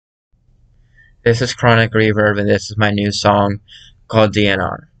This is Chronic Reverb, and this is my new song called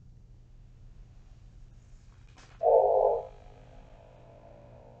DNR.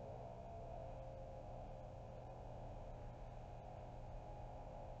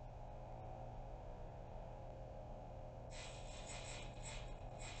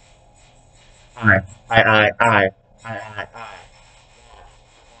 I, I, I, I,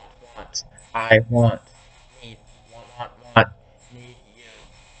 I, want, need, want, need you.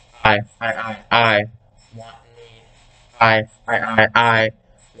 I, want, need, want,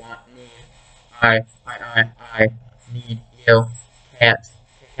 need, I, need you. Can't,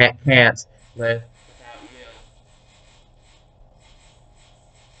 can't live without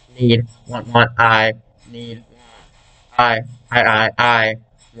you. Need, need, I,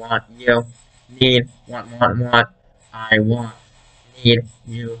 want you. Need, I want, need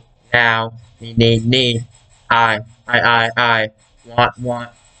you now. Need, I, want,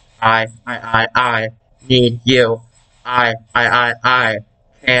 I, need you. I,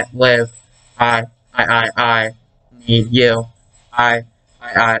 can't live. I, need you. I,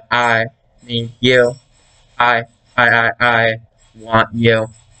 need you. I, want you.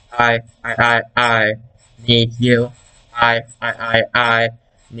 I, need you. I,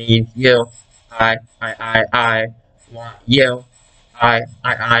 need you. I, want you.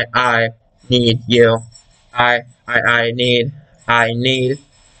 I, need you. I need,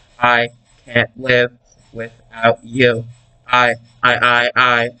 I can't live without you. I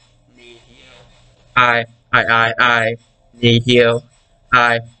need you. I need you.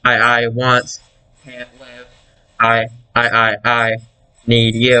 I want, can't live. I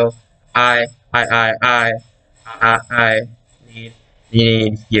need you. I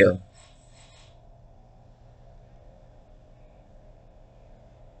need you.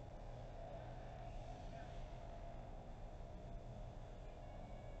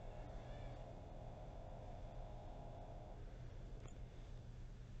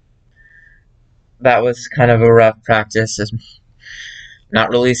 That was kind of a rough practice. Not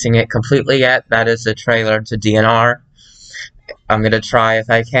releasing it completely yet. That is the trailer to DNR. I'm gonna try, if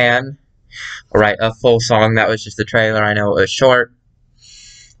I can, write a full song. That was just the trailer. I know it was short.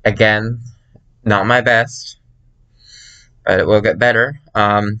 Again, not my best, but it will get better.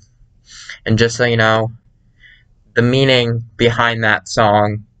 And just so you know, the meaning behind that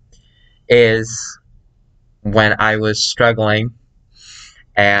song is when I was struggling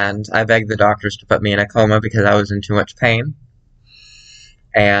and I begged the doctors to put me in a coma because I was in too much pain.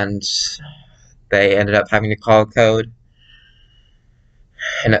 And they ended up having to call a code.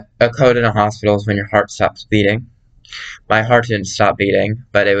 And a code in a hospital is when your heart stops beating. My heart didn't stop beating,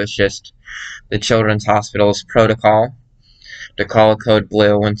 but it was just the Children's Hospital's protocol to call a code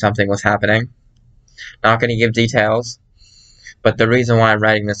blue when something was happening. Not going to give details, but the reason why I'm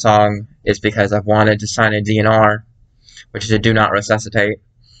writing the song is because I've wanted to sign a DNR, which is a do not resuscitate,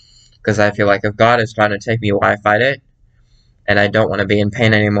 because I feel like if God is trying to take me, why fight it? And I don't want to be in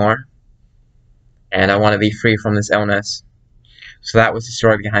pain anymore, and I want to be free from this illness. So that was the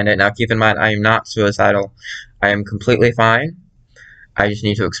story behind it. Now keep in mind, I am not suicidal. I am completely fine. I just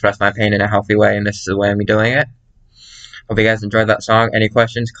need to express my pain in a healthy way, and this is the way I'm doing it. Hope you guys enjoyed that song. Any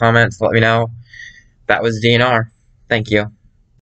questions, comments, let me know. That was DNR. Thank you.